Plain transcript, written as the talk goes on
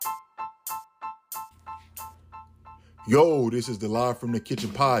Yo, this is the Live from the Kitchen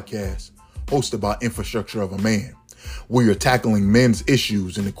podcast, hosted by Infrastructure of a Man. We are tackling men's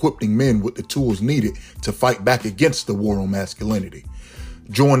issues and equipping men with the tools needed to fight back against the war on masculinity.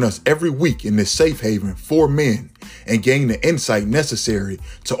 Join us every week in this safe haven for men and gain the insight necessary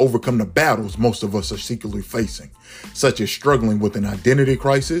to overcome the battles most of us are secretly facing, such as struggling with an identity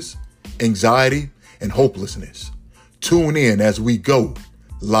crisis, anxiety, and hopelessness. Tune in as we go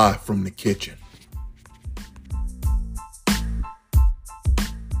live from the kitchen.